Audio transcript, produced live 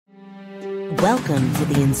Welcome to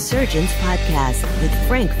the Insurgents Podcast with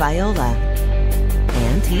Frank Viola.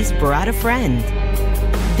 And he's brought a friend.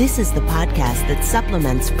 This is the podcast that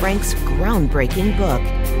supplements Frank's groundbreaking book,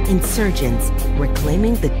 Insurgents,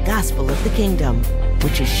 Reclaiming the Gospel of the Kingdom,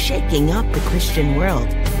 which is shaking up the Christian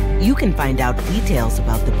world. You can find out details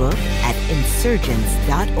about the book at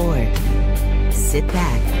insurgents.org. Sit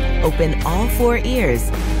back, open all four ears,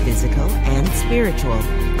 physical and spiritual,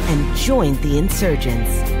 and join the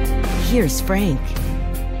insurgents. Here's Frank.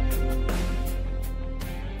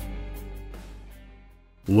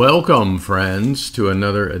 Welcome, friends, to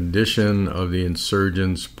another edition of the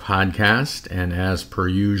Insurgents podcast. And as per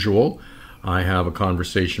usual, I have a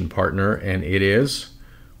conversation partner, and it is,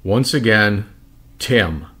 once again,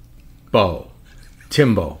 Timbo.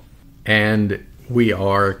 And we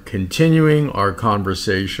are continuing our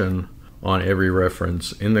conversation on every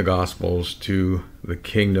reference in the Gospels to the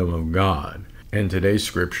kingdom of God. And today's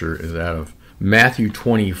scripture is out of Matthew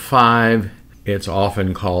 25. It's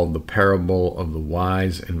often called the parable of the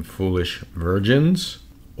wise and foolish virgins,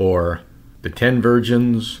 or the 10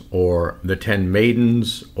 virgins, or the 10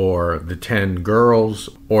 maidens, or the 10 girls,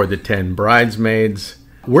 or the 10 bridesmaids.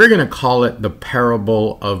 We're going to call it the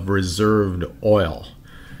parable of reserved oil.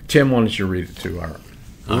 Tim, why don't you read it to our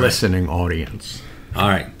listening audience? All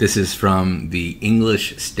right, this is from the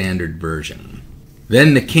English Standard Version.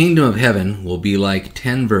 Then the kingdom of heaven will be like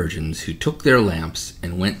 10 virgins who took their lamps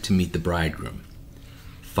and went to meet the bridegroom.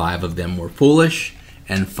 5 of them were foolish,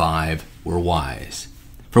 and 5 were wise.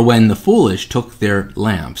 For when the foolish took their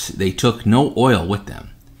lamps, they took no oil with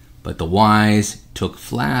them, but the wise took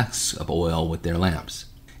flasks of oil with their lamps.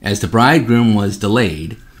 As the bridegroom was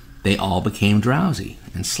delayed, they all became drowsy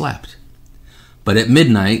and slept. But at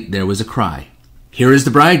midnight there was a cry, "Here is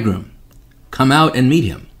the bridegroom! Come out and meet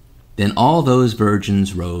him!" Then all those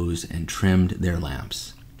virgins rose and trimmed their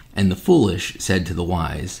lamps. And the foolish said to the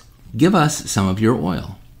wise, "Give us some of your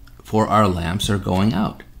oil, for our lamps are going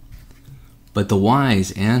out." But the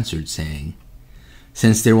wise answered, saying,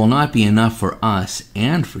 "Since there will not be enough for us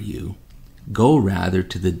and for you, go rather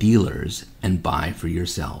to the dealers and buy for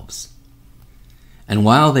yourselves." And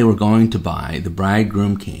while they were going to buy, the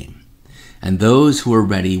bridegroom came, and those who were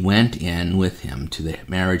ready went in with him to the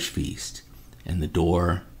marriage feast, and the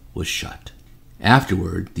door was shut.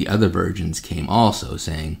 Afterward, the other virgins came also,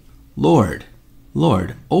 saying, "Lord,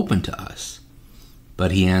 Lord, open to us."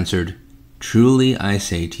 But he answered, "Truly I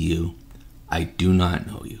say to you, I do not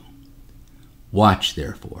know you. Watch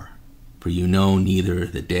therefore, for you know neither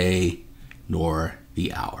the day nor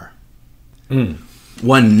the hour."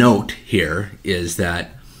 One note here is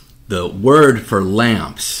that the word for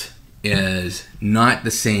lamps is not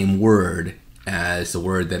the same word as the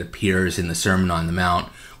word that appears in the Sermon on the Mount,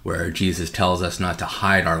 where Jesus tells us not to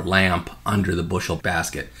hide our lamp under the bushel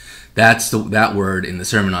basket. That word in the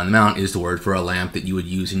Sermon on the Mount is the word for a lamp that you would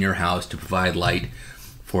use in your house to provide light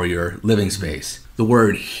for your living space. The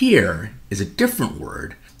word here is a different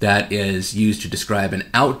word that is used to describe an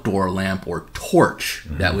outdoor lamp or torch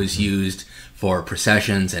that was used for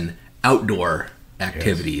processions and outdoor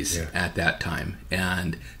activities at that time.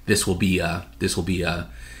 And this will be a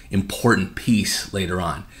important piece later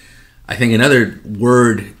on. I think another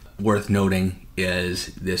word worth noting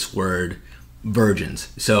is this word virgins.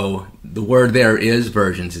 So the word there is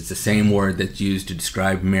virgins. It's the same word that's used to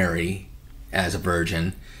describe Mary as a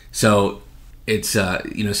virgin. So it's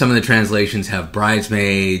some of the translations have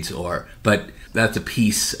bridesmaids, but that's a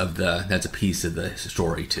piece of the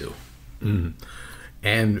story too.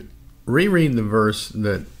 And reread the verse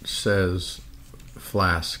that says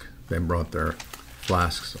flask. They brought their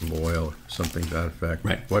flasks of oil, something to that effect.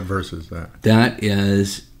 Right. What verse is that? That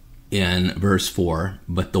is in verse 4.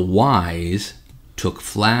 But the wise took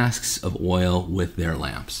flasks of oil with their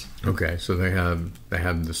lamps. Okay, so they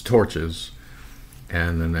had these torches,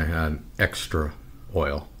 and then they had extra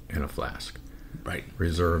oil in a flask. Right.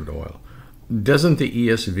 Reserved oil. Doesn't the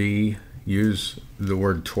ESV use the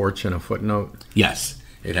word torch in a footnote? Yes,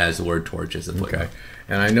 it has the word torch as a footnote. Okay.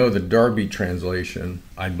 And I know the Darby translation,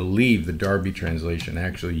 I believe the Darby translation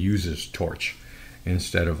actually uses torch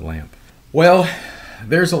instead of lamp. Well,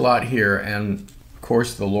 there's a lot here, and of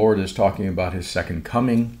course the Lord is talking about his second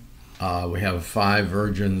coming. We have 5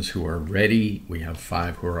 virgins who are ready. We have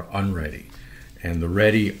 5 who are unready. And the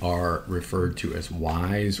ready are referred to as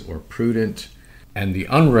wise or prudent, and the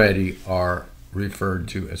unready are referred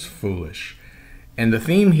to as foolish. And the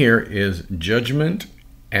theme here is judgment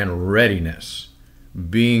and readiness,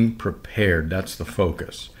 being prepared. That's the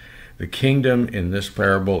focus. The kingdom in this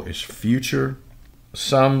parable is future.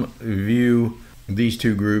 Some view these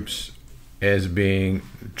two groups as being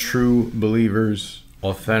true believers,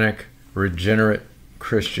 authentic regenerate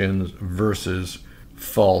Christians versus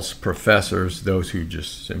false professors, those who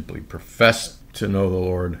just simply profess to know the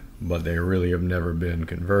Lord, but they really have never been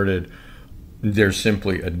converted. There's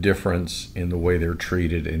simply a difference in the way they're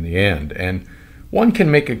treated in the end. And one can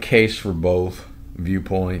make a case for both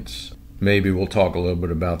viewpoints. Maybe we'll talk a little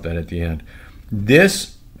bit about that at the end.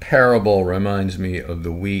 This parable reminds me of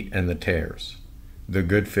the wheat and the tares, the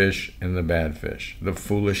good fish and the bad fish, the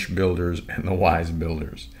foolish builders and the wise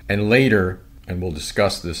builders. And later, and we'll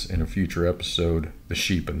discuss this in a future episode, the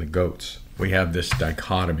sheep and the goats. We have this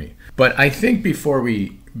dichotomy. But I think before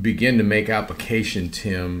we begin to make application,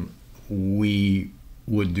 Tim, we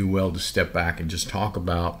would do well to step back and just talk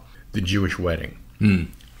about the Jewish wedding.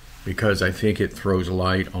 Because I think it throws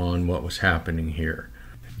light on what was happening here.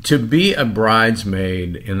 To be a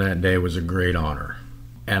bridesmaid in that day was a great honor.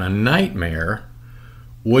 And a nightmare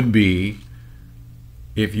would be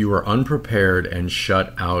if you were unprepared and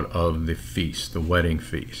shut out of the feast, the wedding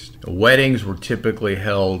feast. The weddings were typically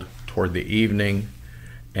held toward the evening,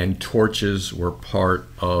 and torches were part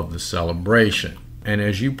of the celebration. And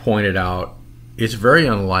as you pointed out, it's very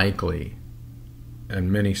unlikely,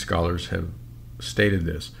 and many scholars have stated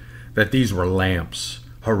this, that these were lamps,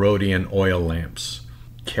 Herodian oil lamps,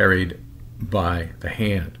 carried by the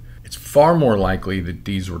hand. It's far more likely that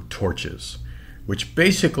these were torches, which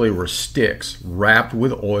basically were sticks wrapped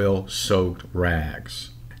with oil-soaked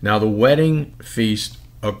rags. Now, the wedding feast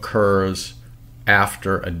occurs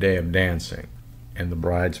after a day of dancing, and the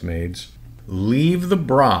bridesmaids leave the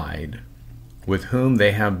bride with whom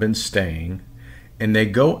they have been staying, and they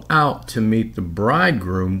go out to meet the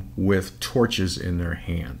bridegroom with torches in their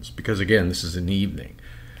hands. Because again, this is an evening,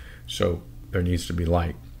 so there needs to be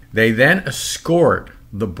light. They then escort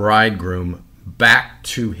the bridegroom back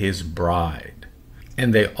to his bride,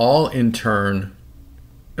 and they all in turn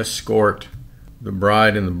escort the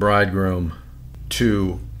bride and the bridegroom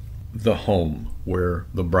to the home where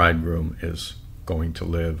the bridegroom is going to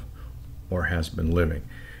live or has been living.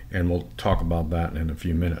 And we'll talk about that in a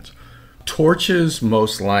few minutes. Torches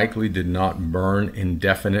most likely did not burn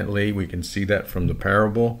indefinitely. We can see that from the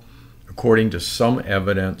parable. According to some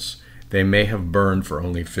evidence, they may have burned for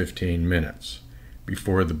only 15 minutes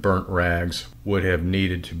before the burnt rags would have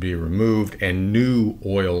needed to be removed, and new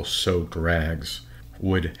oil-soaked rags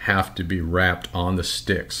would have to be wrapped on the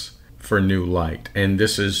sticks for new light. And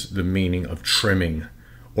this is the meaning of trimming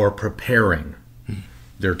or preparing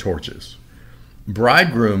their torches.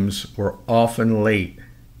 Bridegrooms were often late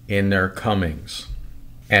in their comings,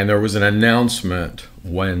 and there was an announcement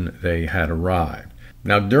when they had arrived.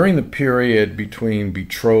 Now, during the period between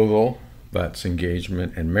betrothal, that's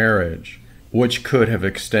engagement, and marriage, which could have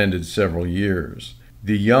extended several years,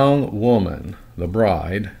 the young woman, the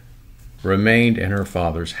bride, remained in her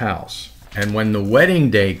father's house. And when the wedding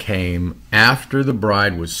day came, after the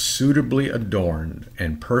bride was suitably adorned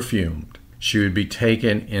and perfumed, she would be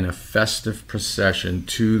taken in a festive procession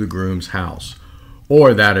to the groom's house,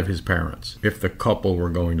 or that of his parents, if the couple were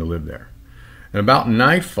going to live there. And about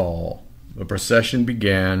nightfall, the procession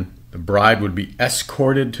began. The bride would be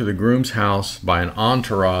escorted to the groom's house by an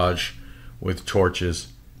entourage with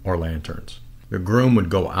torches or lanterns. The groom would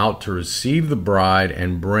go out to receive the bride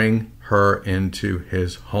and bring her into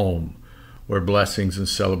his home, where blessings and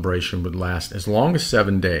celebration would last as long as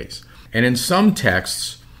 7 days. And in some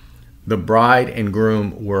texts, the bride and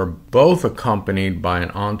groom were both accompanied by an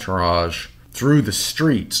entourage through the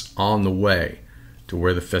streets on the way to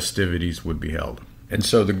where the festivities would be held. And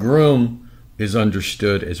so the groom is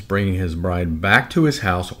understood as bringing his bride back to his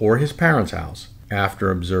house or his parents' house after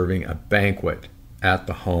observing a banquet at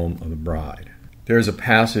the home of the bride. There's a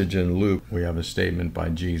passage in Luke, we have a statement by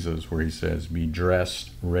Jesus where he says, "Be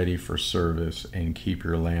dressed, ready for service, and keep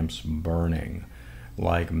your lamps burning,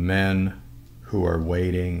 like men who are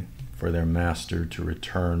waiting for their master to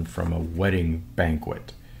return from a wedding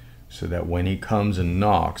banquet, so that when he comes and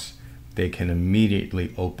knocks, they can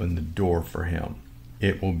immediately open the door for him.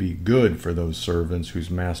 It will be good for those servants whose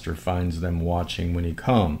master finds them watching when he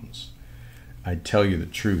comes. I tell you the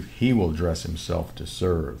truth, he will dress himself to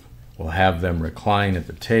serve, will have them recline at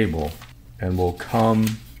the table, and will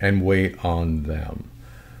come and wait on them."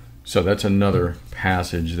 So that's another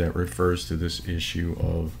passage that refers to this issue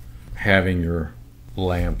of having your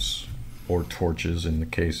lamps or torches, in the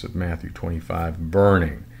case of Matthew 25,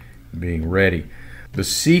 burning, being ready. The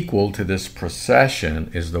sequel to this procession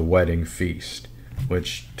is the wedding feast,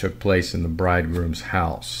 which took place in the bridegroom's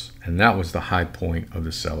house, and that was the high point of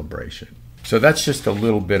the celebration. So that's just a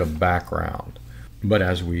little bit of background. But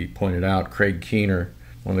as we pointed out, Craig Keener,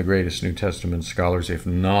 one of the greatest New Testament scholars, if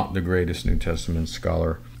not the greatest New Testament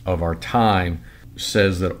scholar of our time,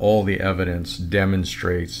 says that all the evidence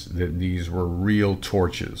demonstrates that these were real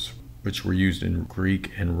torches, which were used in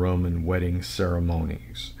Greek and Roman wedding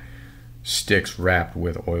ceremonies. Sticks wrapped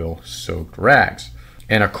with oil-soaked rags.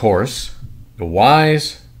 And of course, the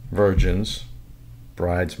wise virgins,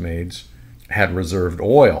 bridesmaids, had reserved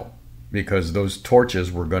oil because those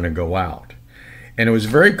torches were going to go out. And it was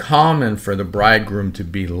very common for the bridegroom to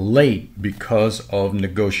be late because of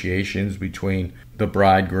negotiations between the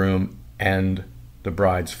bridegroom and the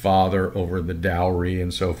bride's father over the dowry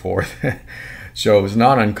and so forth. So it was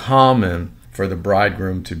not uncommon for the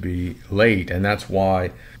bridegroom to be late, and that's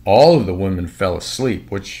why all of the women fell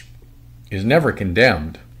asleep, which is never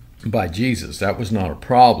condemned by Jesus. That was not a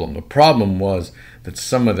problem. The problem was that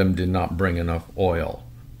some of them did not bring enough oil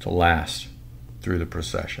to last through the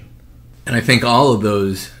procession. And I think all of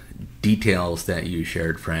those details that you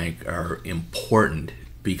shared, Frank, are important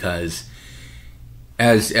because,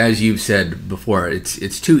 as you've said before,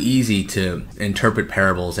 it's too easy to interpret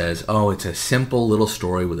parables as, oh, it's a simple little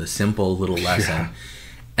story with a simple little lesson. Yeah.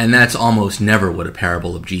 And that's almost never what a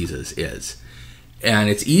parable of Jesus is. And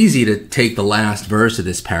it's easy to take the last verse of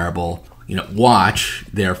this parable, watch,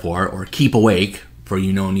 therefore, or keep awake, for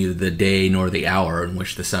you know neither the day nor the hour in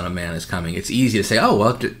which the Son of Man is coming. It's easy to say, oh,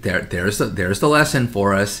 well, there's the lesson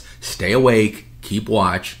for us. Stay awake, keep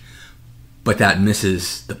watch. But that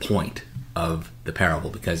misses the point of the parable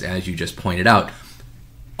because, as you just pointed out,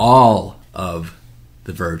 all of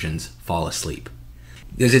the virgins fall asleep.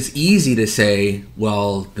 Because it's easy to say,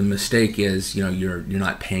 well, the mistake is, you're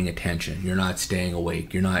not paying attention, you're not staying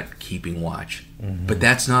awake, you're not keeping watch. Mm-hmm. But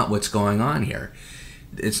that's not what's going on here.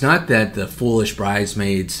 It's not that the foolish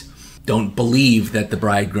bridesmaids don't believe that the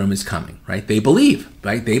bridegroom is coming, right? They believe,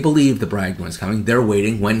 right? They believe the bridegroom is coming. They're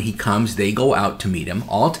waiting. When he comes, they go out to meet him.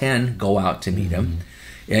 All 10 go out to meet him.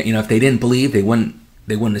 If they didn't believe, they wouldn't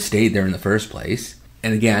have stayed there in the first place.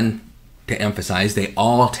 And again, to emphasize,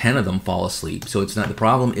 all 10 of them fall asleep. So it's not, the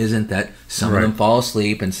problem isn't that some of them fall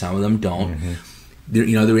asleep and some of them don't. Mm-hmm.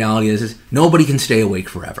 The reality is nobody can stay awake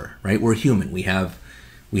forever, right? We're human. We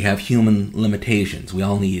have human limitations. We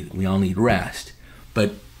all need rest.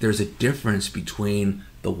 But there's a difference between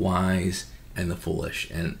the wise and the foolish.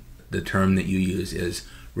 And the term that you use is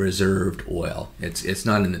reserved oil. It's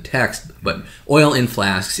not in the text, but oil in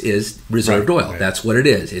flasks is reserved oil. Right. That's what it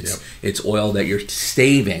is. It's oil that you're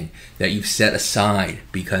saving, that you've set aside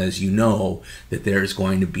because you know that there's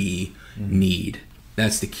going to be need.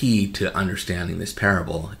 That's the key to understanding this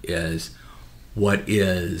parable, is what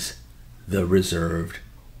is the reserved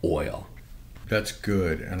oil. That's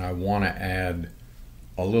good, and I want to add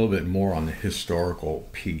a little bit more on the historical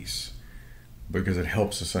piece because it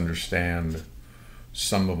helps us understand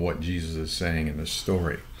some of what Jesus is saying in the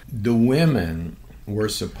story. The women were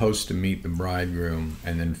supposed to meet the bridegroom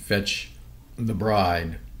and then fetch the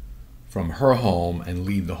bride from her home and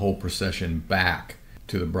lead the whole procession back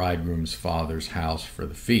to the bridegroom's father's house for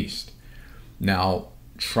the feast. Now,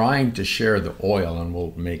 trying to share the oil, and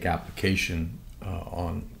we'll make application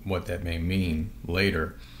on what that may mean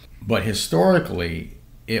later, but historically,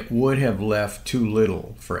 it would have left too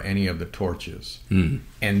little for any of the torches,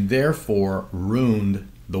 and therefore ruined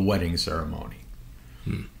the wedding ceremony.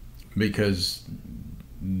 Because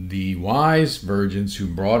the wise virgins who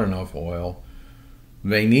brought enough oil,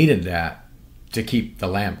 they needed that to keep the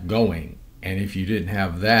lamp going. And if you didn't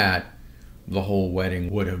have that, the whole wedding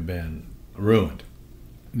would have been ruined.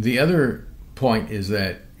 The other point is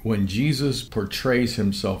that when Jesus portrays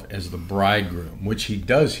himself as the bridegroom, which he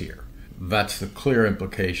does here, that's the clear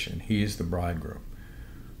implication. He is the bridegroom.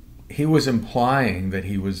 He was implying that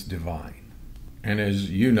he was divine. And as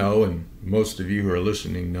you know, and most of you who are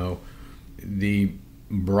listening know, the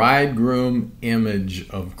bridegroom image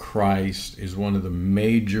of Christ is one of the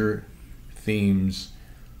major themes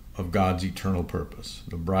of God's eternal purpose.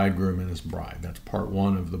 The bridegroom and his bride. That's part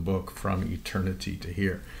 1 of the book, From Eternity to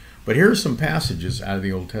Here. But here are some passages out of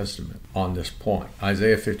the Old Testament on this point.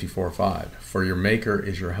 Isaiah 54:5. For your maker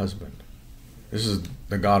is your husband. This is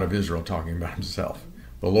the God of Israel talking about himself.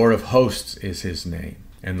 The Lord of hosts is his name,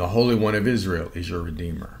 and the Holy One of Israel is your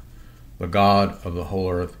Redeemer. The God of the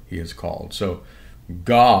whole earth he is called. So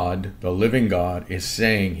God, the living God, is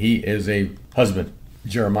saying he is a husband.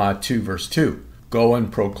 Jeremiah 2 verse 2. Go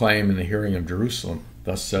and proclaim in the hearing of Jerusalem,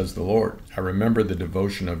 thus says the Lord. I remember the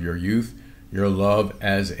devotion of your youth, your love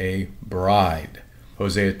as a bride.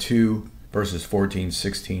 Hosea 2 verses 14,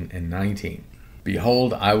 16, and 19.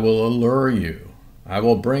 Behold, I will allure you. I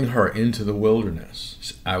will bring her into the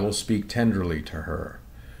wilderness. I will speak tenderly to her.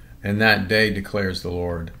 And that day, declares the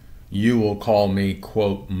Lord, you will call me,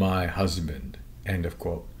 quote, my husband, end of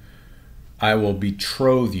quote. I will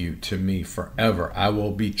betroth you to me forever. I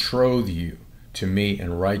will betroth you to me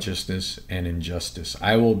in righteousness and in justice.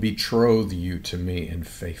 I will betroth you to me in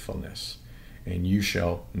faithfulness, and you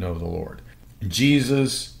shall know the Lord.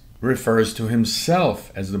 Jesus refers to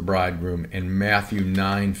himself as the bridegroom in Matthew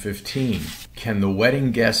 9:15. Can the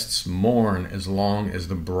wedding guests mourn as long as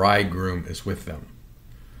the bridegroom is with them?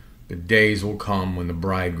 The days will come when the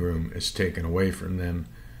bridegroom is taken away from them,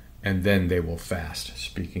 and then they will fast,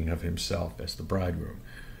 speaking of himself as the bridegroom.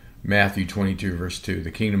 Matthew 22 verse 2,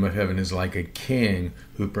 the kingdom of heaven is like a king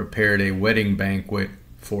who prepared a wedding banquet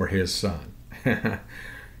for his son.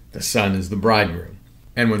 The son is the bridegroom.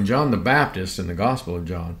 And when John the Baptist in the Gospel of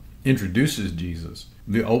John introduces Jesus,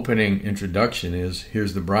 the opening introduction is,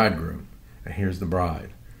 here's the bridegroom and here's the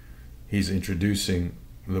bride. He's introducing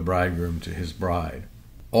the bridegroom to his bride.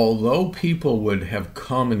 Although people would have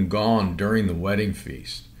come and gone during the wedding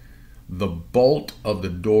feast, the bolt of the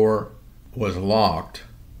door was locked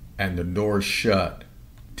and the door shut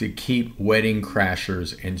to keep wedding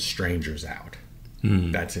crashers and strangers out.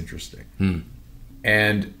 That's interesting.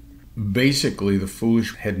 And basically the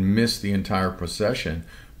foolish had missed the entire procession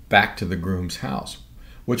back to the groom's house,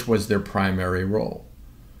 which was their primary role,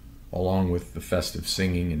 along with the festive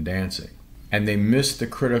singing and dancing. And they missed the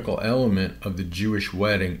critical element of the Jewish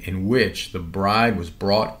wedding, in which the bride was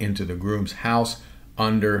brought into the groom's house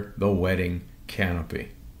under the wedding canopy.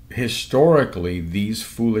 Historically, these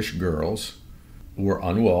foolish girls were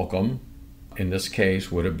unwelcome. In this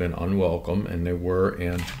case, would have been unwelcome, and they were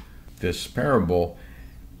in this parable.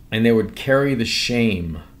 And they would carry the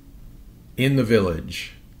shame in the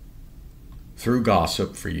village through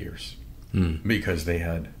gossip for years, because they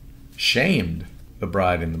had shamed the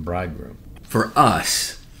bride and the bridegroom. For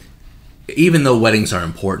us, even though weddings are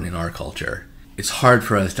important in our culture, it's hard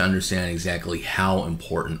for us to understand exactly how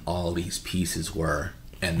important all these pieces were,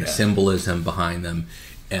 and the symbolism behind them,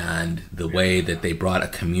 and the way that they brought a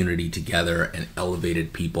community together and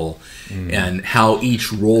elevated people, and how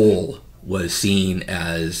each role was seen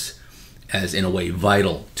as in a way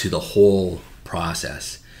vital to the whole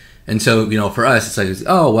process. And so, for us, it's like,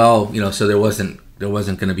 oh well, so there wasn't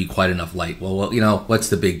going to be quite enough light. Well, what's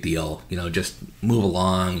the big deal? Just move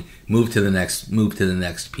along, move to the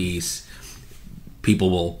next piece.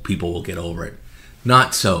 People will get over it.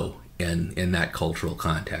 Not so in that cultural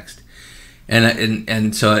context.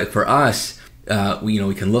 And so for us,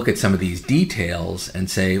 we can look at some of these details and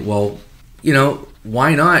say, well,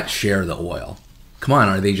 why not share the oil? Come on,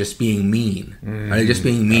 are they just being mean? Are they just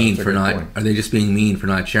being mean for not? Point. Are they just being mean for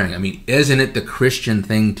not sharing? I mean, isn't it the Christian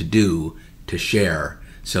thing to do to share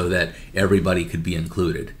so that everybody could be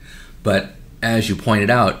included? But as you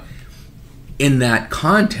pointed out, in that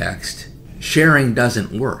context, sharing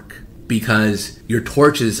doesn't work, because your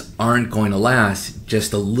torches aren't going to last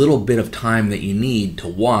just a little bit of time that you need to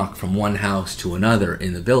walk from one house to another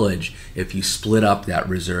in the village if you split up that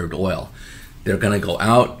reserved oil. They're going to go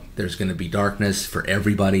out. There's going to be darkness for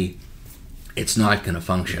everybody. It's not going to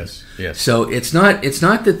function. Yes. So it's not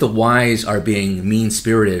that the wise are being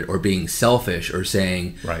mean-spirited or being selfish or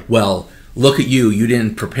saying, right, well, look at you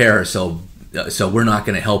didn't prepare, so we're not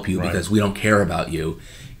going to help you because we don't care about you.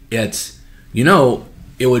 It's,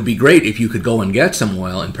 it would be great if you could go and get some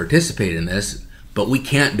oil and participate in this, but we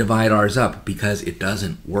can't divide ours up because it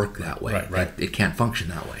doesn't work that way. Right. It can't function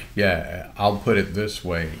that way. Yeah, I'll put it this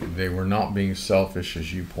way. They were not being selfish,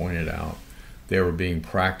 as you pointed out. They were being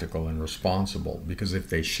practical and responsible, because if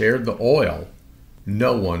they shared the oil,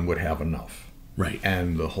 no one would have enough. Right.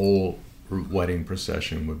 And the whole wedding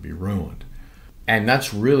procession would be ruined. And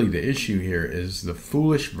that's really the issue here, is the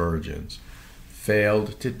foolish virgins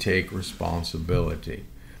failed to take responsibility.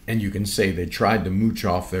 And you can say they tried to mooch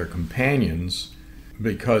off their companions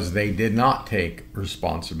because they did not take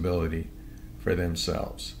responsibility for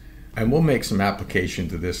themselves. And we'll make some application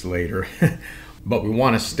to this later, but we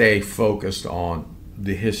want to stay focused on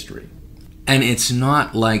the history. And it's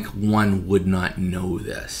not like one would not know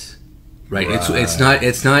this, right?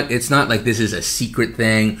 It's not like this is a secret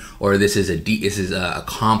thing, or this is a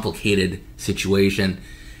complicated situation.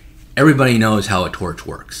 Everybody knows how a torch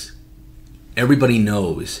works. Everybody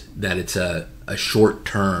knows that it's a short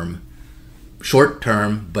term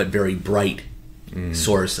but very bright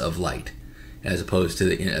source of light, as opposed to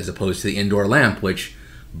the indoor lamp, which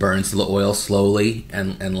burns the oil slowly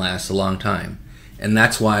and lasts a long time. And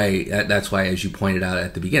that's why, as you pointed out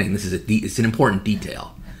at the beginning, it's an important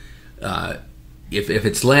detail. If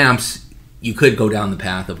it's lamps, you could go down the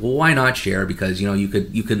path of, well, why not share? Because you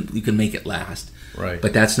could make it last. Right.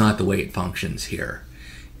 But that's not the way it functions here.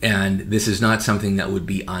 And this is not something that would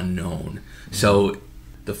be unknown. So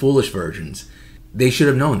the foolish virgins, they should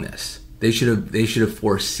have known this. They should have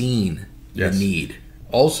foreseen Yes. the need.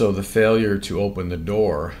 Also, the failure to open the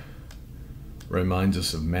door reminds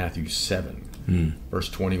us of Matthew 7, verse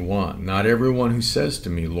 21. Not everyone who says to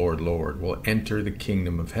me, Lord, Lord, will enter the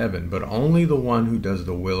kingdom of heaven, but only the one who does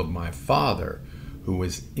the will of my Father who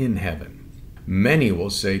is in heaven. Many will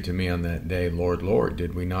say to me on that day, Lord, Lord,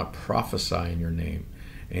 did we not prophesy in your name?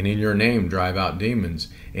 And in your name drive out demons,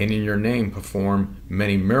 and in your name perform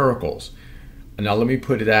many miracles. Now let me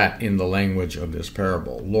put that in the language of this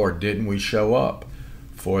parable. Lord, didn't we show up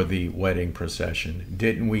for the wedding procession?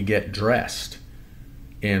 Didn't we get dressed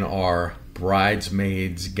in our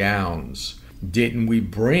bridesmaids' gowns? Didn't we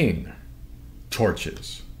bring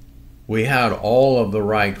torches? We had all of the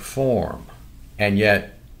right form. And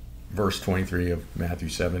yet, verse 23 of Matthew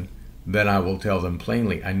 7, then I will tell them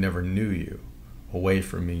plainly, I never knew you. Away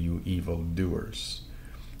from me, you evildoers.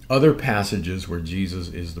 Other passages where Jesus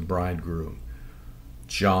is the bridegroom.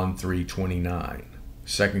 John 3:29,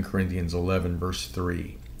 2 Corinthians 11, verse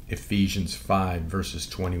 3, Ephesians 5, verses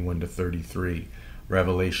 21 to 33,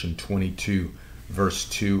 Revelation 22, verse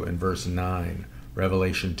 2 and verse 9,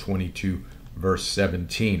 Revelation 22, verse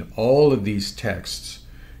 17. All of these texts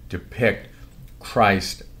depict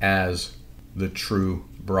Christ as the true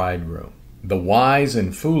bridegroom. The wise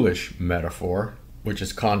and foolish metaphor, which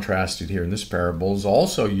is contrasted here in this parable, is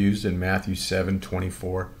also used in Matthew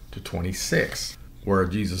 7:24 to 26, where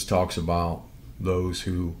Jesus talks about those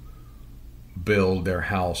who build their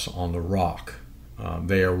house on the rock.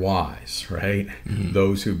 They are wise, right? Mm-hmm.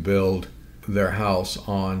 Those who build their house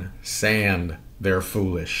on sand, they're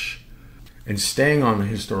foolish. And staying on the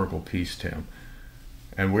historical piece, Tim,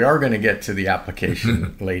 and we are going to get to the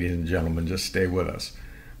application, ladies and gentlemen, just stay with us.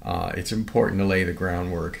 It's important to lay the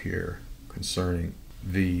groundwork here concerning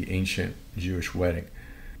the ancient Jewish wedding.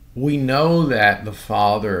 We know that the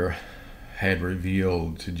Father had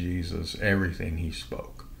revealed to Jesus everything he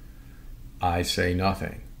spoke. I say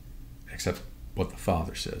nothing except what the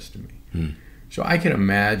Father says to me. So I can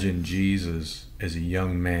imagine Jesus as a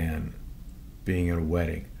young man being at a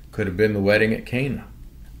wedding. Could have been the wedding at Cana.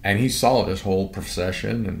 And he saw this whole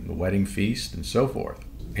procession and the wedding feast and so forth.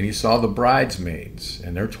 And he saw the bridesmaids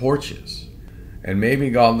and their torches. And maybe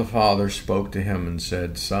God the Father spoke to him and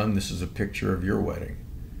said, Son, this is a picture of your wedding.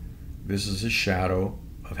 This is a shadow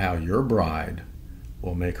of how your bride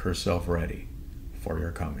will make herself ready for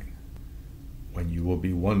your coming. When you will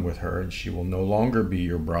be one with her, and she will no longer be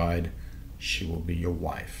your bride, she will be your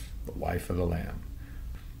wife, the wife of the Lamb.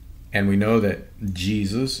 And we know that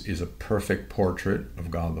Jesus is a perfect portrait of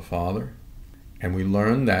God the Father. And we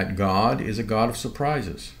learn that God is a God of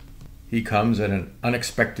surprises. He comes at an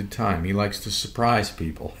unexpected time. He likes to surprise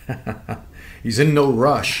people. He's in no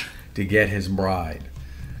rush to get his bride.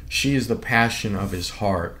 She is the passion of his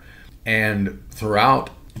heart. And throughout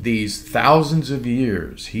these thousands of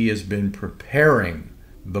years, he has been preparing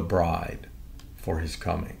the bride for his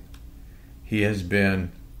coming. He has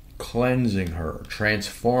been cleansing her,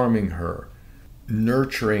 transforming her,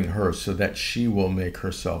 nurturing her so that she will make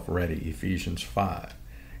herself ready, Ephesians 5.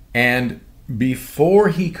 And before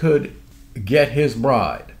he could get his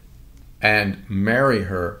bride and marry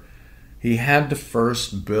her, he had to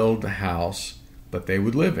first build the house that they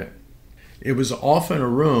would live in. It was often a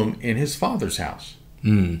room in his father's house,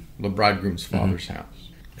 the bridegroom's father's house.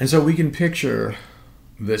 And so we can picture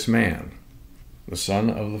this man, the son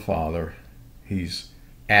of the father. He's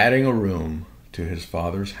adding a room to his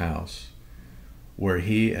father's house where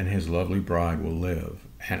he and his lovely bride will live.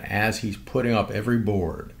 And as he's putting up every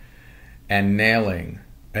board and nailing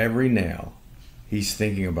every nail, he's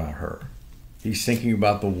thinking about her. He's thinking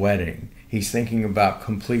about the wedding. He's thinking about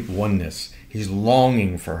complete oneness. He's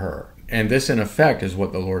longing for her. And this, in effect, is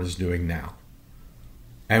what the Lord is doing now.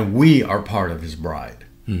 And we are part of his bride.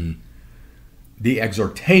 The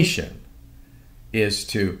exhortation is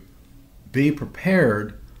to be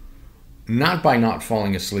prepared, not by not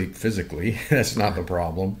falling asleep physically. That's not the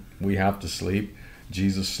problem. We have to sleep.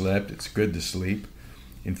 Jesus slept. It's good to sleep.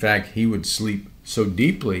 In fact, he would sleep so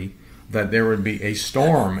deeply that there would be a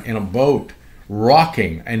storm in a boat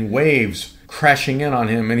rocking and waves crashing in on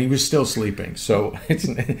him, and he was still sleeping. So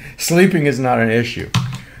sleeping is not an issue.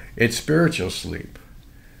 It's spiritual sleep.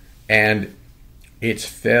 And it's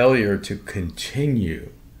failure to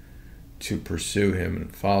continue to pursue him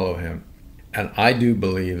and follow him. And I do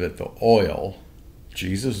believe that the oil,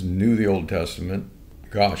 Jesus knew the Old Testament.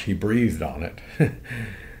 Gosh, he breathed on it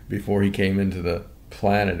before he came into the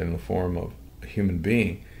planet in the form of a human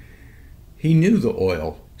being. He knew the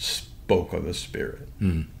oil spoke of the Spirit.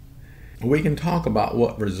 We can talk about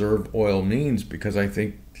what reserve oil means, because I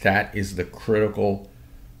think that is the critical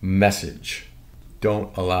message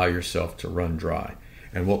don't allow yourself to run dry.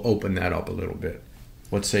 And we'll open that up a little bit.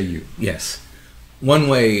 What say you? Yes.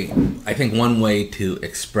 I think one way to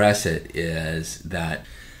express it is that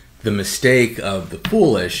the mistake of the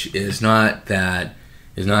foolish is not that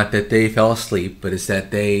they fell asleep, but it's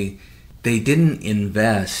that they didn't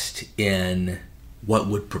invest in what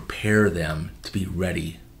would prepare them to be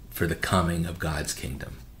ready for the coming of God's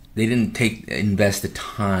kingdom. They didn't invest the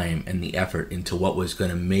time and the effort into what was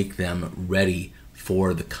going to make them ready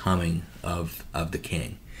for the coming of the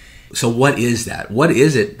King. So what is that? What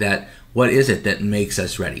is it that makes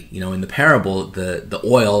us ready? In the parable, the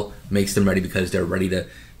oil makes them ready because they're ready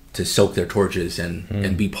to soak their torches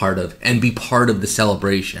and be part of the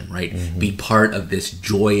celebration, right? Mm-hmm. Be part of this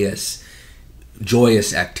joyous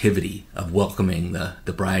activity of welcoming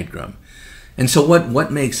the bridegroom. And so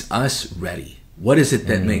what makes us ready? What is it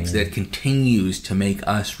that continues to make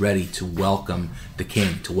us ready to welcome the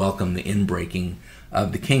King, to welcome the inbreaking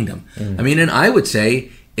of the kingdom? And I would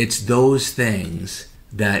say it's those things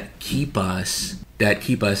that keep us,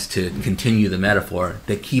 to continue the metaphor,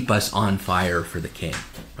 that keep us on fire for the King,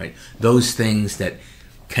 right? Those things that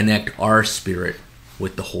connect our spirit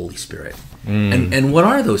with the Holy Spirit. And what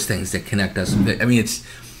are those things that connect us?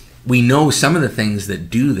 We know some of the things that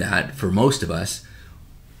do that for most of us: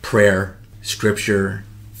 prayer, scripture,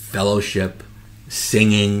 fellowship,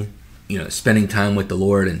 singing, spending time with the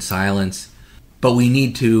Lord in silence. But we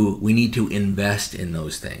need to invest in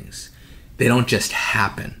those things. They don't just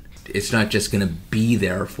happen. It's not just going to be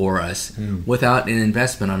there for us without an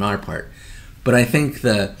investment on our part. But I think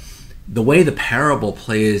the way the parable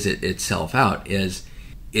plays itself out is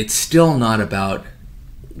it's still not about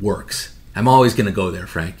works. I'm always going to go there,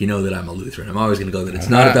 Frank. You know that I'm a Lutheran. I'm always going to go that it's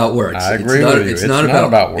not about works. I agree with you. It's not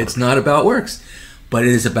about works. It's not about works. But it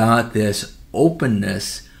is about this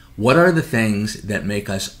openness. What are the things that make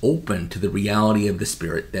us open to the reality of the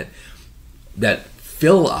Spirit, that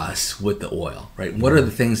fill us with the oil, right? What are the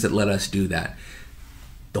things that let us do that?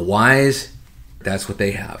 The wise, that's what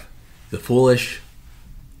they have. The foolish,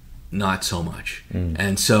 not so much.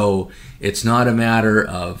 And so it's not a matter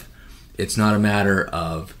of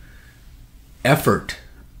effort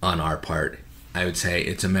on our part. I would say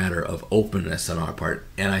it's a matter of openness on our part.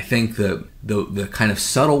 And I think the kind of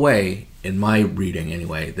subtle way, in my reading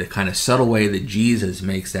anyway, the kind of subtle way that Jesus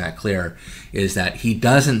makes that clear is that he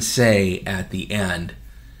doesn't say at the end,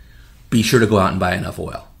 be sure to go out and buy enough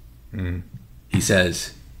oil. He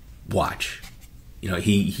says, watch.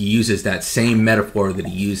 He uses that same metaphor that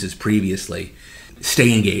he uses previously.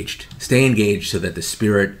 Stay engaged so that the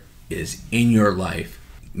Spirit is in your life,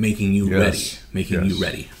 making you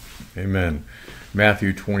ready. Amen.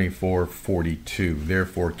 Matthew 24:42.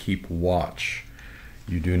 Therefore keep watch.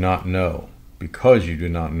 You do not know, because you do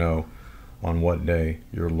not know on what day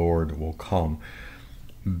your Lord will come.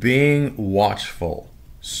 Being watchful,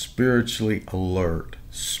 spiritually alert,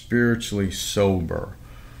 spiritually sober,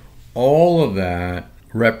 all of that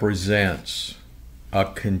represents a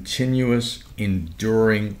continuous,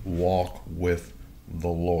 enduring walk with the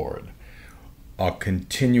Lord. A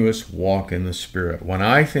continuous walk in the Spirit. When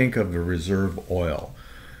I think of the reserve oil,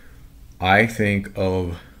 I think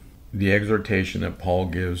of the exhortation that Paul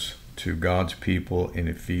gives to God's people in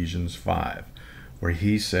Ephesians 5, where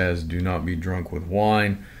he says, do not be drunk with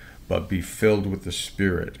wine, but be filled with the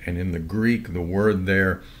Spirit. And in the Greek, the word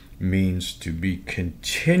there means to be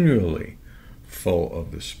continually full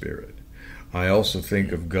of the Spirit. I also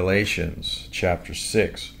think of Galatians chapter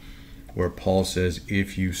 6, where Paul says,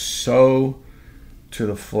 if you sow to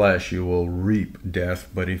the flesh, you will reap death,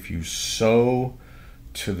 but if you sow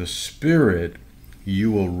to the Spirit,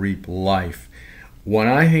 you will reap life. When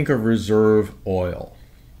I think of reserve oil,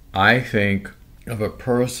 I think of a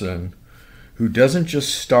person who doesn't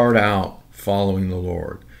just start out following the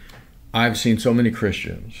Lord. I've seen so many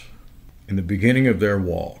Christians in the beginning of their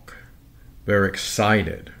walk, they're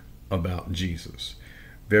excited about Jesus.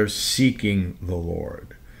 They're seeking the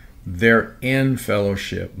Lord. They're in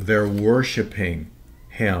fellowship. They're worshiping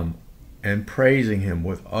Him and praising Him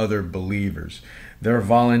with other believers. They're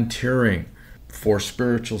volunteering for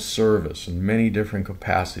spiritual service in many different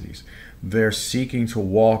capacities. They're seeking to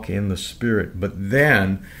walk in the Spirit. But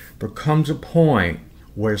then there comes a point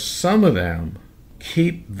where some of them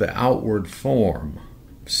keep the outward form,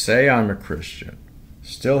 say I'm a Christian,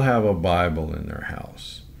 still have a Bible in their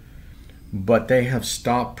house, but they have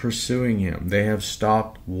stopped pursuing Him. They have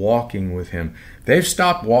stopped walking with Him. They've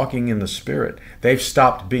stopped walking in the Spirit. They've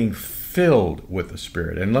stopped being filled with the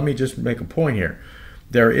Spirit. And let me just make a point here.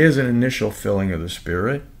 There is an initial filling of the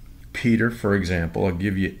Spirit. Peter, for example, I'll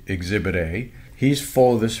give you Exhibit A. He's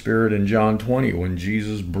full of the Spirit in John 20 when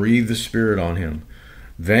Jesus breathed the Spirit on him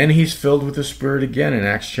Then he's filled with the Spirit again in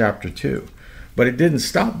Acts chapter 2. But it didn't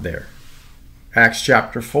stop there. Acts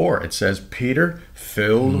chapter 4, it says, Peter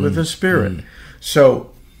filled with the Spirit.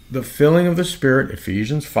 So the filling of the Spirit,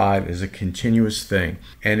 Ephesians 5, is a continuous thing.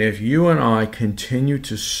 And if you and I continue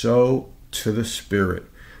to sow to the Spirit,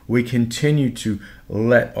 we continue to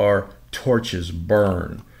let our torches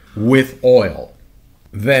burn with oil,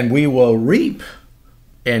 then we will reap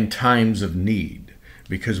in times of need,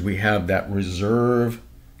 because we have that reserve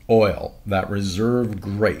oil, that reserve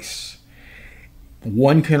grace.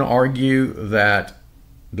 One can argue that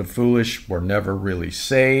the foolish were never really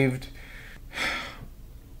saved.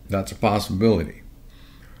 That's a possibility.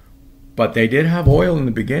 But they did have oil in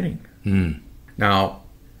the beginning. Now,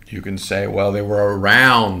 you can say, well, they were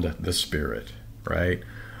around the Spirit, right?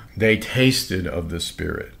 They tasted of the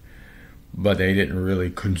Spirit, but they didn't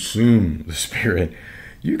really consume the Spirit.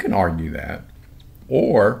 You can argue that.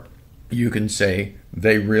 Or you can say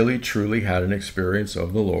they really truly had an experience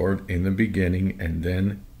of the Lord in the beginning, and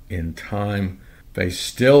then in time they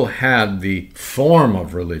still had the form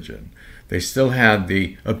of religion. They still had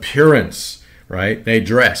the appearance, right? They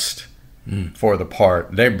dressed for the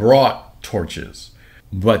part. They brought torches,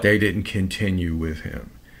 but they didn't continue with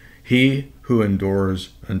him. He who endures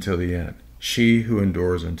until the end, she who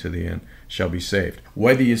endures until the end shall be saved.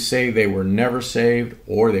 Whether you say they were never saved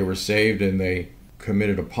or they were saved and they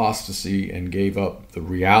committed apostasy and gave up the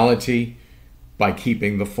reality by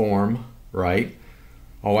keeping the form, right?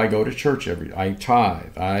 Oh, I go to church I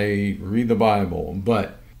tithe, I read the Bible,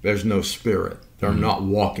 but there's no Spirit. They're not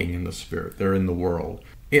walking in the Spirit. They're in the world.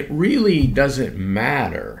 It really doesn't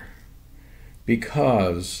matter,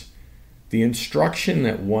 because the instruction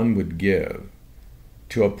that one would give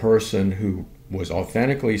to a person who was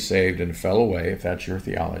authentically saved and fell away, if that's your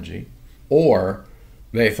theology, or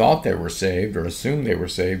they thought they were saved or assumed they were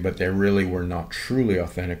saved, but they really were not truly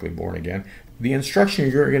authentically born again, the instruction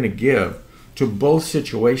you're going to give to both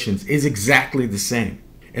situations is exactly the same.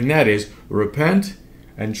 And that is, repent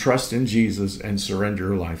and trust in Jesus and surrender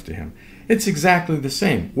your life to him. It's exactly the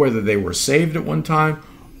same, whether they were saved at one time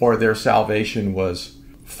or their salvation was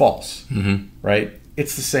false, right?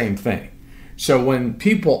 It's the same thing. So when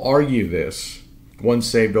people argue this, once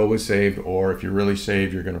saved, always saved, or if you're really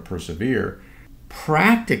saved, you're going to persevere,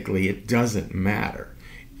 practically it doesn't matter.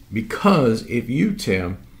 Because if you,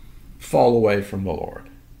 Tim, fall away from the Lord,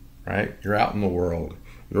 right? You're out in the world,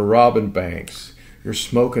 you're robbing banks, you're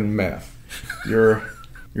smoking meth, you're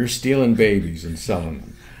stealing babies and selling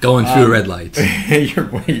them. Going through red lights. You're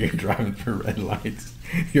driving through red lights.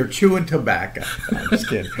 You're chewing tobacco. No, I'm just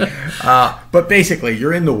kidding. But basically,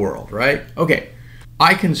 you're in the world, right? Okay.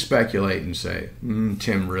 I can speculate and say,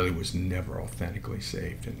 Tim really was never authentically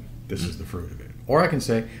saved, and this is the fruit of it. Or I can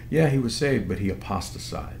say, yeah, he was saved, but he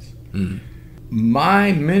apostatized.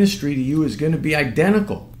 My ministry to you is going to be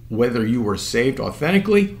identical, whether you were saved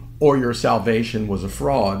authentically or your salvation was a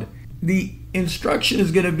fraud. The instruction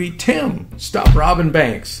is going to be, Tim, stop robbing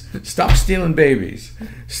banks, stop stealing babies,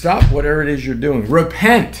 stop whatever it is you're doing.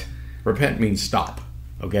 Repent. Repent means stop,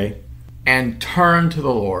 okay? And turn to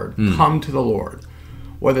the Lord, come to the Lord.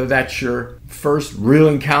 Whether that's your first real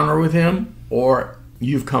encounter with him or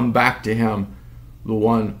you've come back to him, the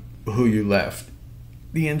one who you left.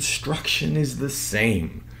 The instruction is the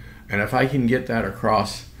same. And if I can get that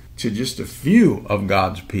across to just a few of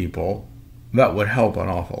God's people, that would help an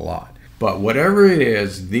awful lot. But whatever it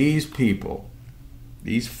is, these people,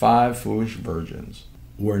 these 5 foolish virgins,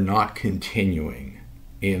 were not continuing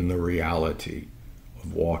in the reality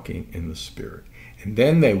of walking in the Spirit. And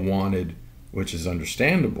then they wanted, which is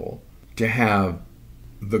understandable, to have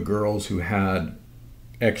the girls who had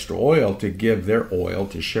extra oil to give their oil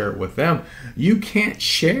to share it with them. You can't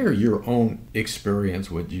share your own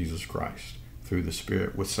experience with Jesus Christ through the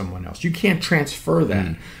Spirit with someone else. You can't transfer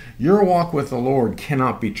that. Your walk with the Lord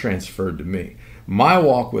cannot be transferred to me. My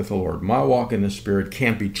walk with the Lord, my walk in the Spirit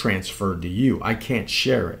can't be transferred to you. I can't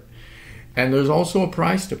share it. And there's also a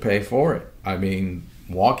price to pay for it. I mean,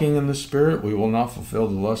 walking in the Spirit, we will not fulfill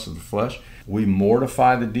the lusts of the flesh. We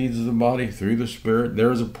mortify the deeds of the body through the Spirit.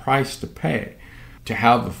 There is a price to pay to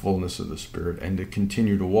have the fullness of the Spirit and to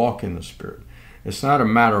continue to walk in the Spirit. It's not a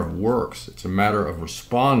matter of works. It's a matter of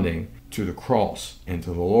responding to the cross and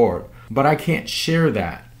to the Lord. But I can't share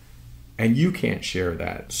that, and you can't share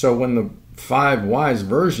that. So when the 5 wise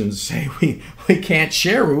virgins say we can't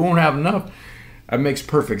share, we won't have enough, that makes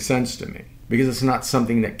perfect sense to me, because it's not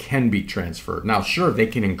something that can be transferred. Now, sure, they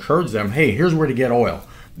can encourage them, hey, here's where to get oil.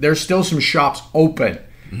 There's still some shops open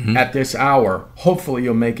at this hour. Hopefully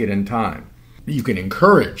you'll make it in time. You can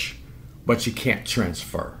encourage, but you can't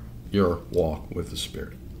transfer your walk with the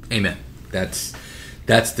Spirit. Amen. That's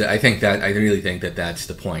I really think that that's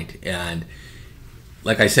the point. And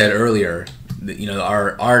like I said earlier,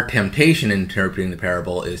 our temptation in interpreting the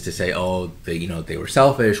parable is to say, oh, they were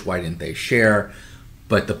selfish. Why didn't they share?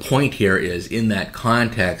 But the point here is, in that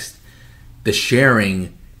context, the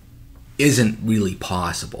sharing isn't really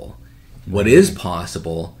possible. What is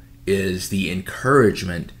possible is the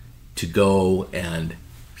encouragement to go and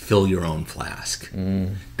fill your own flask.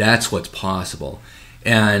 That's what's possible.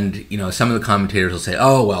 And, some of the commentators will say,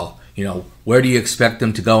 oh, well, where do you expect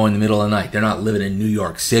them to go in the middle of the night? They're not living in New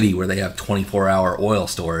York City where they have 24-hour oil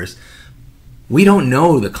stores. We don't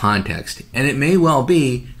know the context. And it may well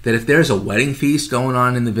be that if there's a wedding feast going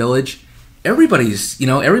on in the village, everybody's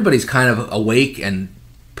kind of awake and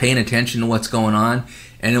paying attention to what's going on.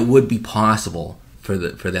 And it would be possible for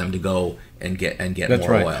them to go and get That's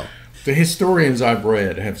more right. oil. The historians I've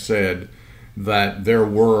read have said that there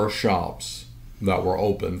were shops that were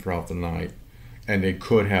open throughout the night, and they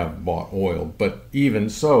could have bought oil. But even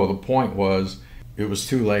so, the point was, it was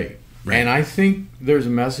too late. Right. And I think there's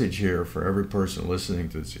a message here for every person listening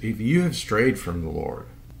to this. If you have strayed from the Lord,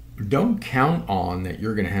 don't count on that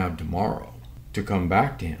you're going to have tomorrow to come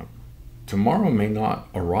back to Him. Tomorrow may not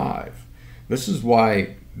arrive. This is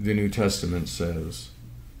why the New Testament says,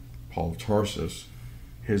 Paul of Tarsus,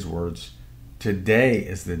 his words, today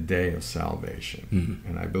is the day of salvation. Mm-hmm.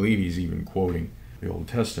 And I believe he's even quoting the Old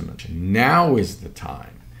Testament. Now is the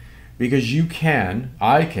time. Because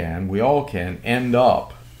we all can end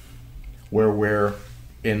up where we're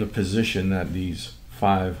in the position that these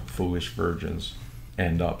 5 foolish virgins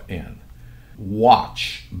end up in.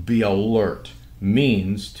 Watch, be alert,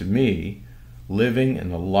 means to me living in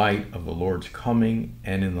the light of the Lord's coming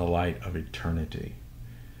and in the light of eternity.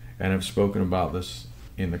 And I've spoken about this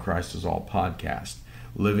in the Christ is All podcast,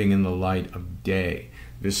 living in the light of day.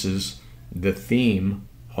 This is the theme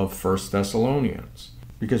of 1 Thessalonians,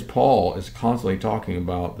 because Paul is constantly talking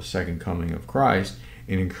about the second coming of Christ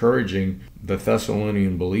and encouraging the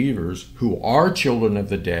Thessalonian believers who are children of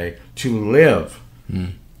the day to live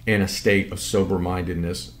in a state of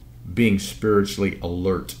sober-mindedness, being spiritually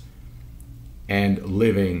alert, and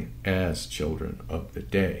living as children of the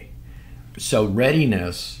day. So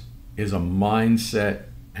readiness is a mindset,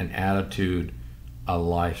 an attitude, a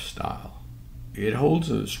lifestyle. It holds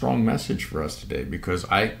a strong message for us today, because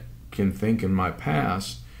I can think in my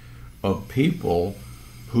past of people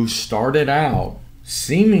who started out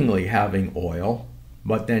seemingly having oil,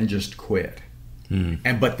 but then just quit.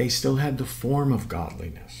 But they still had the form of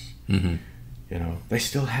godliness. They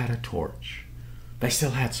still had a torch. They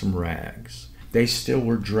still had some rags. They still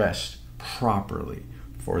were dressed properly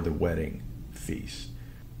for the wedding feast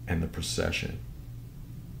and the procession.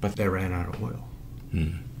 But they ran out of oil.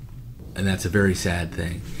 And that's a very sad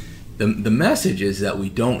thing. The message is that we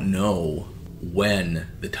don't know when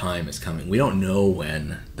the time is coming. We don't know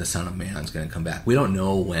when the Son of Man is going to come back. We don't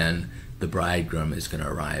know when the bridegroom is going to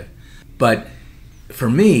arrive. But for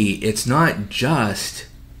me, it's not just,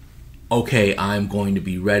 okay, I'm going to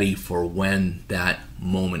be ready for when that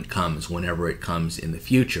moment comes, whenever it comes in the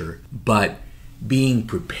future, but being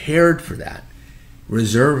prepared for that,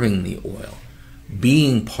 reserving the oil,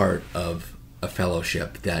 being part of a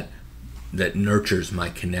fellowship that nurtures my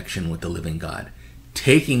connection with the living God,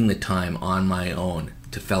 taking the time on my own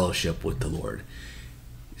to fellowship with the Lord,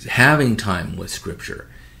 having time with Scripture,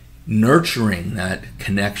 nurturing that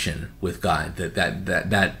connection with God,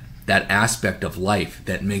 that aspect of life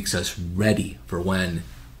that makes us ready for when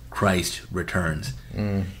Christ returns.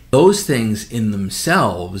 Those things in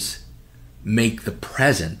themselves make the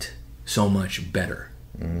present so much better,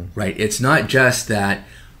 right? It's not just that,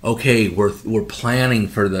 okay, we're planning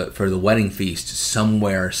for the wedding feast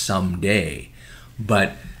somewhere someday,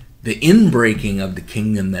 but the inbreaking of the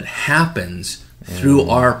kingdom that happens through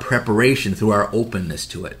our preparation, through our openness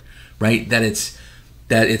to it, right? That it's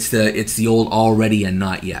the old already and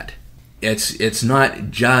not yet. It's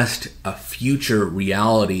not just a future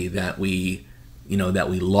reality that we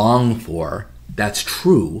long for. That's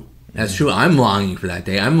true. That's true. I'm longing for that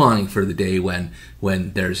day. I'm longing for the day when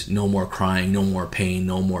there's no more crying, no more pain,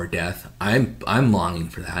 no more death. I'm longing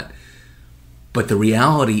for that. But the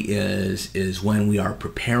reality is when we are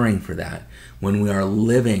preparing for that, when we are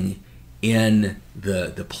living in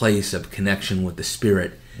the place of connection with the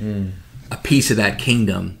Spirit, a piece of that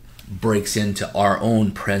kingdom breaks into our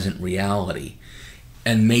own present reality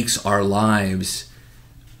and makes our lives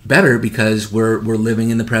better because we're living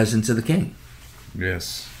in the presence of the King.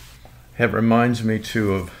 Yes. It reminds me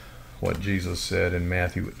too of what Jesus said in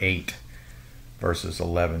Matthew 8, verses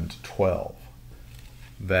 11 to 12.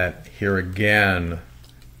 That here again,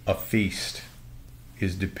 a feast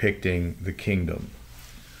is depicting the kingdom.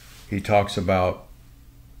 He talks about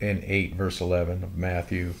in 8 verse 11 of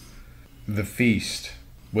Matthew, the feast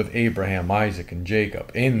with Abraham, Isaac, and Jacob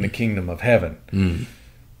in the kingdom of heaven.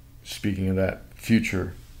 Speaking of that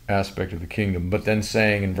future aspect of the kingdom. But then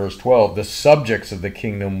saying in verse 12, the subjects of the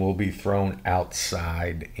kingdom will be thrown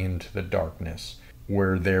outside into the darkness,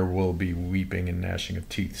 where there will be weeping and gnashing of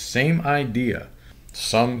teeth. Same idea.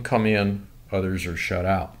 Some come in, others are shut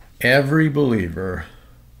out. Every believer,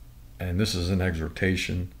 and this is an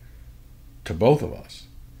exhortation to both of us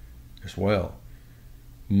as well,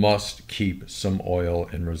 must keep some oil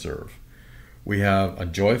in reserve. We have a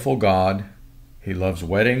joyful God. He loves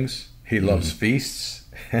weddings. He loves feasts.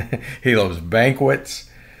 He loves banquets.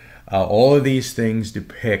 All of these things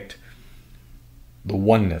depict the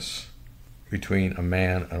oneness between a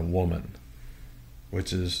man and a woman,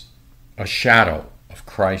 which is a shadow of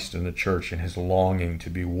Christ and the church and his longing to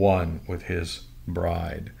be one with his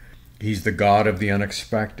bride. He's the God of the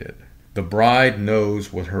unexpected. The bride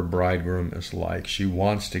knows what her bridegroom is like. She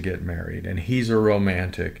wants to get married, and he's a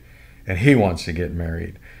romantic, and he wants to get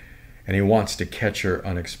married, and he wants to catch her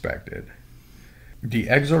unexpected. The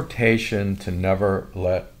exhortation to never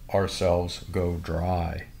let ourselves go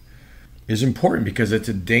dry is important because it's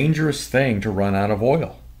a dangerous thing to run out of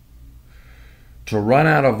oil. To run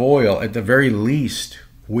out of oil, at the very least,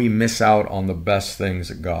 we miss out on the best things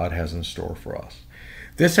that God has in store for us.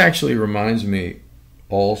 This actually reminds me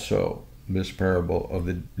also, this parable, of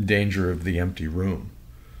the danger of the empty room.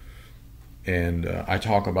 And I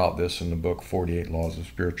talk about this in the book 48 Laws of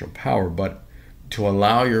Spiritual Power, but to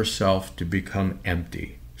allow yourself to become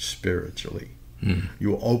empty spiritually,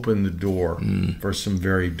 you open the door for some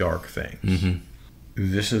very dark things.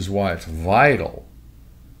 This is why it's vital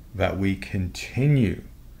that we continue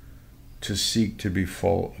to seek to be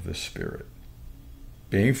full of the Spirit.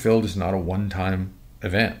 Being filled is not a one-time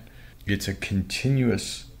event. It's a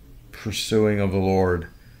continuous pursuing of the Lord,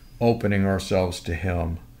 opening ourselves to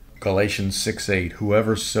Him. Galatians 6:8,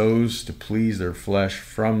 whoever sows to please their flesh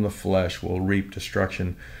from the flesh will reap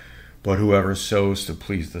destruction, but whoever sows to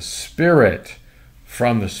please the Spirit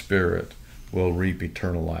from the Spirit will reap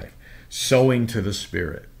eternal life. Sowing to the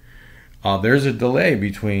Spirit. There's a delay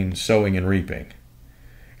between sowing and reaping.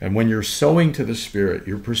 And when you're sowing to the Spirit,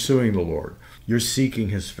 you're pursuing the Lord. You're seeking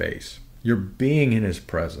His face. You're being in His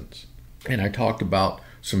presence. And I talked about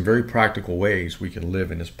some very practical ways we can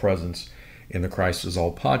live in His presence in the Christ is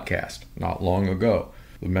All podcast not long ago.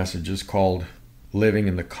 The message is called Living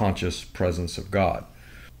in the Conscious Presence of God.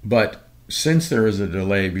 But since there is a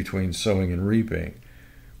delay between sowing and reaping,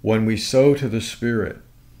 when we sow to the Spirit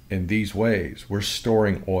in these ways, we're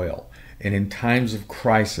storing oil. And in times of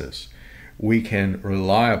crisis, we can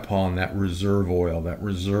rely upon that reserve oil, that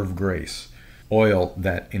reserve grace, oil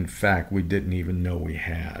that in fact we didn't even know we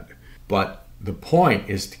had. But the point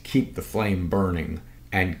is to keep the flame burning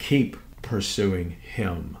and keep pursuing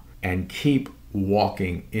Him and keep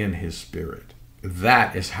walking in His Spirit.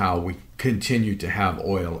 That is how we continue to have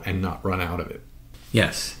oil and not run out of it.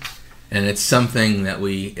 Yes. And it's something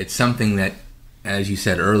that, as you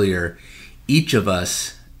said earlier, each of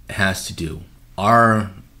us has to do.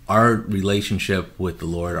 Our relationship with the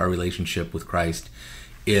Lord, our relationship with Christ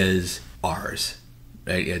is ours.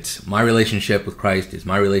 Right? It's my relationship with Christ is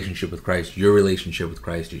my relationship with Christ. Your relationship with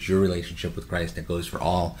Christ is your relationship with Christ. That goes for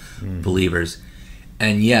all believers.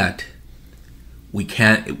 And yet, we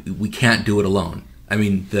can't do it alone. I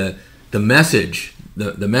mean, the message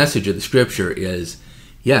of the Scripture is,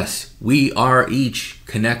 yes, we are each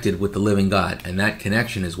connected with the living God, and that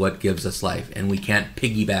connection is what gives us life. And we can't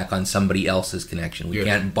piggyback on somebody else's connection. We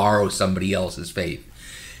can't borrow somebody else's faith.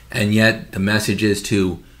 And yet, the message is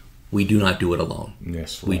we do not do it alone.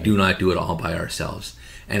 Yes, right. We do not do it all by ourselves.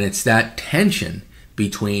 And it's that tension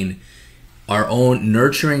between our own,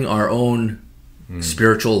 nurturing our own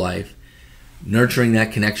spiritual life, nurturing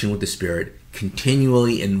that connection with the Spirit,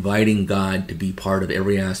 continually inviting God to be part of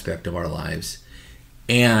every aspect of our lives,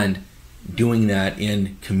 and doing that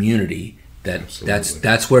in community. That's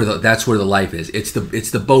where the life is. It's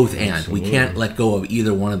the both and. Absolutely. We can't let go of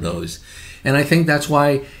either one of those. And I think that's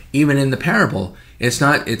why even in the parable, it's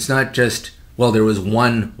not just, well, there was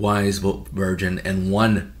one wise virgin and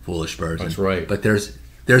one foolish virgin. That's right. But there's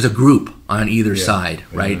a group on either side,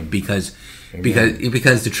 right? Amen. Because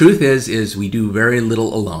the truth is we do very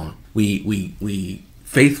little alone. We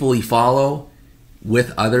faithfully follow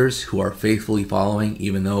with others who are faithfully following,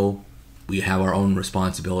 even though we have our own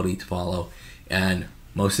responsibility to follow. And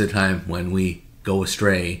most of the time when we go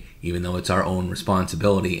astray, even though it's our own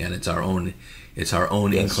responsibility and it's our own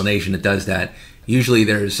inclination that does that, usually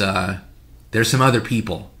there's some other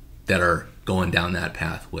people that are going down that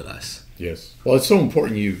path with us. Yes. Well, it's so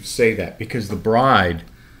important you say that, because the bride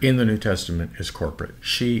in the New Testament is corporate.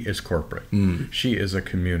 She is corporate. She is a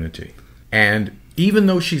community. And even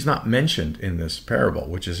though she's not mentioned in this parable,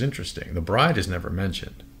 which is interesting, the bride is never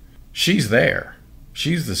mentioned. She's there.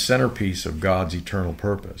 She's the centerpiece of God's eternal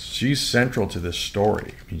purpose. She's central to this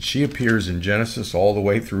story. I mean, she appears in Genesis all the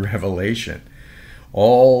way through Revelation,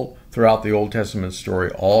 all throughout the Old Testament story,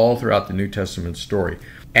 all throughout the New Testament story.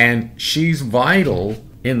 And she's vital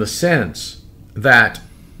in the sense that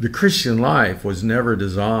the Christian life was never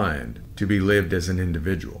designed to be lived as an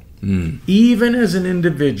individual. Even as an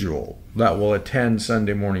individual that will attend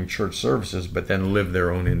Sunday morning church services but then live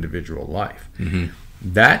their own individual life.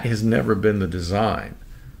 That has never been the design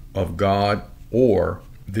of God or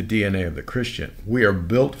the DNA of the Christian. We are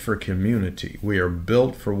built for community. We are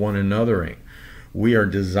built for one anothering. We are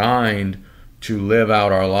designed to live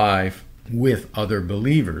out our life with other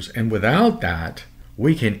believers. And without that,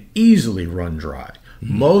 we can easily run dry.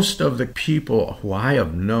 Most of the people who I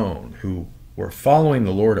have known who were following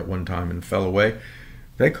the Lord at one time and fell away,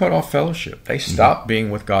 they cut off fellowship. They stopped being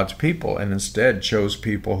with God's people and instead chose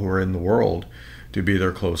people who are in the world to be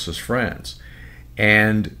their closest friends.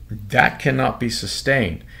 And that cannot be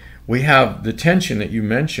sustained. We have the tension that you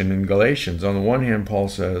mentioned in Galatians. On the one hand, Paul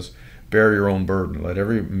says, bear your own burden. Let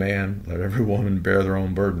every man, let every woman bear their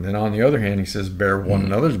own burden. And on the other hand, he says, bear one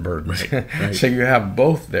another's burdens. Right. So you have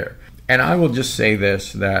both there. And I will just say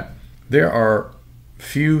this, that there are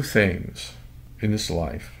few things in this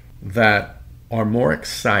life that are more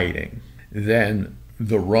exciting than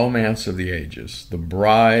the romance of the ages, the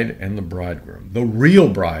bride and the bridegroom, the real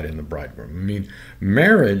bride and the bridegroom. I mean,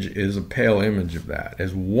 marriage is a pale image of that.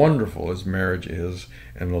 As wonderful as marriage is,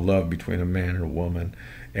 and the love between a man and a woman,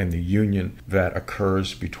 and the union that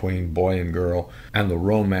occurs between boy and girl, and the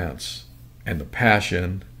romance and the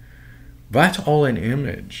passion, that's all an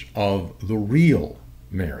image of the real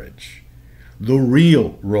marriage, the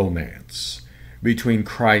real romance between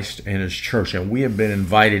Christ and his church. And we have been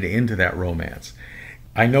invited into that romance.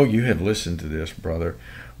 I know you have listened to this, brother,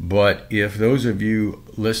 but if those of you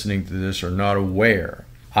listening to this are not aware,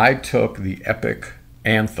 I took the epic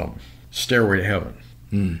anthem, Stairway to Heaven,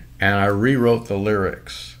 and I rewrote the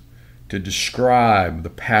lyrics to describe the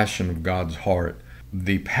passion of God's heart,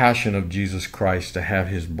 the passion of Jesus Christ to have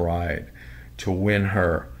his bride, to win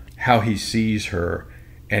her, how he sees her,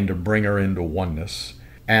 and to bring her into oneness.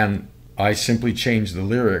 And I simply changed the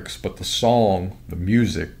lyrics, but the song, the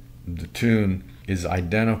music, the tune is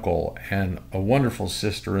identical. And a wonderful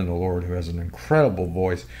sister in the Lord who has an incredible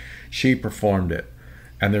voice, she performed it.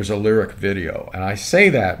 And there's a lyric video. And I say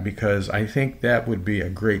that because I think that would be a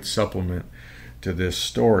great supplement to this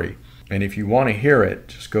story. And if you want to hear it,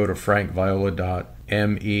 just go to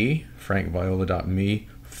frankviola.me,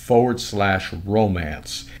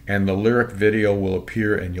 frankviola.me/romance. And the lyric video will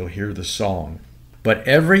appear and you'll hear the song. But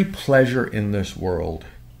every pleasure in this world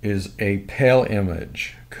is a pale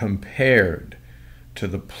image compared to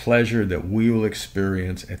the pleasure that we will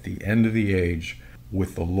experience at the end of the age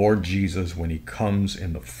with the Lord Jesus when he comes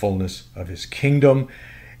in the fullness of his kingdom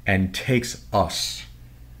and takes us,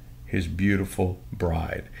 his beautiful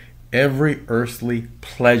bride. Every earthly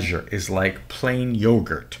pleasure is like plain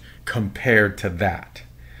yogurt compared to that.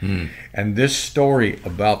 And this story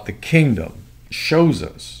about the kingdom shows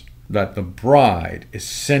us that the bride is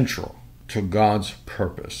central to God's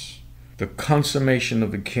purpose. The consummation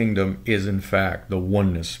of the kingdom is in fact the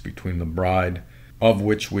oneness between the bride, of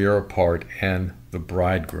which we are a part, and the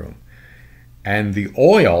bridegroom. And the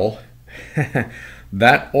oil,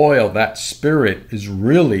 that spirit is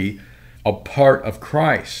really a part of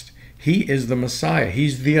Christ. He is the Messiah.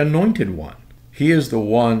 He's the anointed one. He is the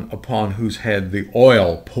one upon whose head the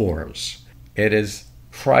oil pours. It is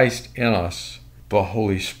Christ in us, the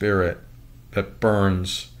Holy Spirit, that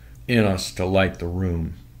burns in us to light the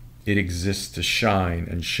room. It exists to shine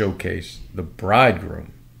and showcase the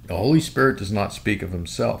bridegroom. The Holy Spirit does not speak of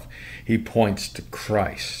himself. He points to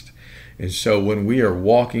Christ. And so when we are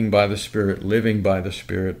walking by the Spirit, living by the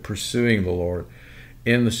Spirit, pursuing the Lord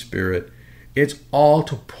in the Spirit, it's all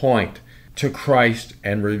to point to Christ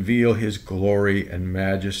and reveal his glory and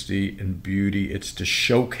majesty and beauty. It's to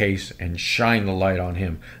showcase and shine the light on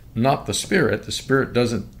him, not the Spirit. The Spirit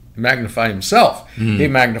doesn't magnify himself. He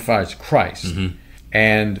magnifies Christ.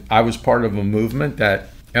 And I was part of a movement that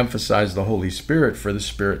emphasized the Holy Spirit for the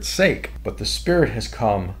Spirit's sake. But the Spirit has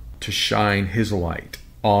come to shine his light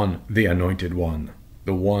on the anointed one,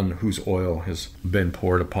 the one whose oil has been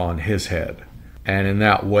poured upon his head. And in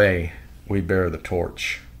that way, we bear the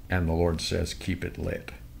torch. And the Lord says, keep it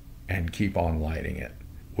lit and keep on lighting it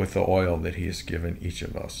with the oil that he has given each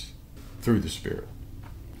of us through the Spirit.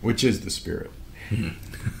 which is the Spirit.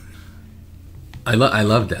 I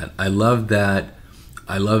love that. I love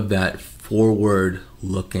that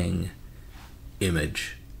forward-looking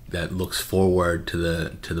image that looks forward to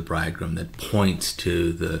the bridegroom, that points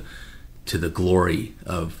to the glory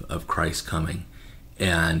of Christ coming,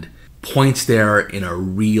 and points there in a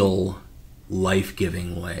real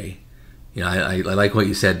life-giving way. You know, I like what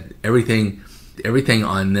you said. Everything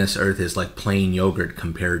on this earth is like plain yogurt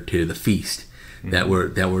compared to the feast that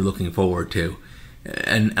we're looking forward to.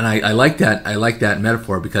 And I like that. I like that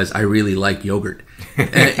metaphor because I really like yogurt.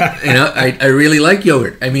 And, I really like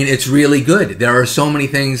yogurt. I mean, it's really good. There are so many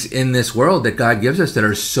things in this world that God gives us that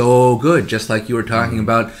are so good. Just like you were talking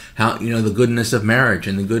about how, the goodness of marriage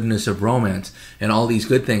and the goodness of romance and all these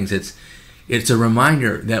good things. It's a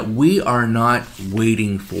reminder that we are not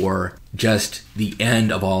waiting for just the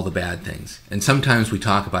end of all the bad things. And sometimes we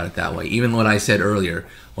talk about it that way. Even what I said earlier,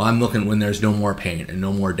 well, I'm looking when there's no more pain and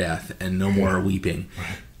no more death and no more weeping.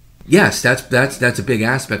 Yes, that's a big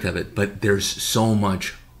aspect of it, but there's so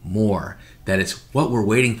much more. That it's what we're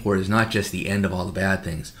waiting for is not just the end of all the bad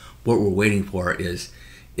things. What we're waiting for is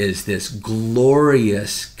this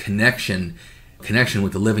glorious connection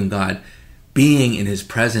with the living God, being in his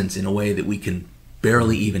presence in a way that we can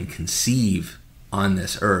barely even conceive on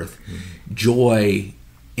this earth. Joy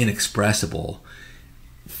inexpressible,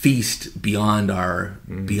 feast beyond our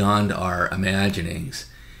imaginings.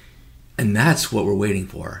 And that's what we're waiting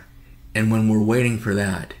for. And when we're waiting for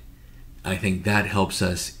that, I think that helps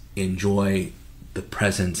us enjoy the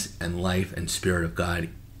presence and life and Spirit of God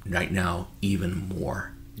right now even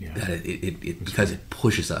more. Yeah. That it because it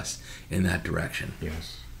pushes us in that direction.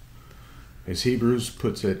 Yes. As Hebrews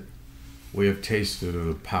puts it, we have tasted of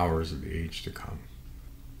the powers of the age to come,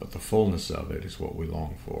 but the fullness of it is what we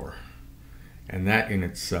long for. And that in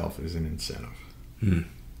itself is an incentive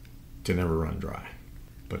to never run dry,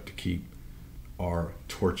 but to keep our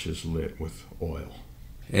torches lit with oil.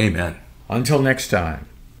 Amen. Until next time,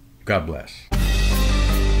 God bless.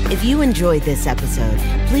 If you enjoyed this episode,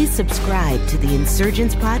 please subscribe to the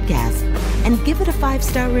Insurgents Podcast and give it a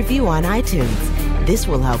 5-star review on iTunes. This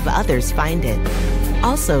will help others find it.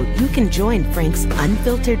 Also, you can join Frank's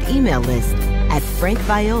unfiltered email list at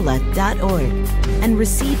frankviola.org and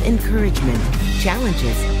receive encouragement,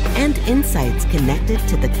 challenges, and insights connected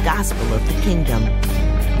to the gospel of the kingdom.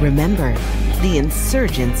 Remember, the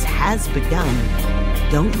Insurgents has begun.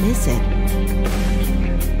 Don't miss it.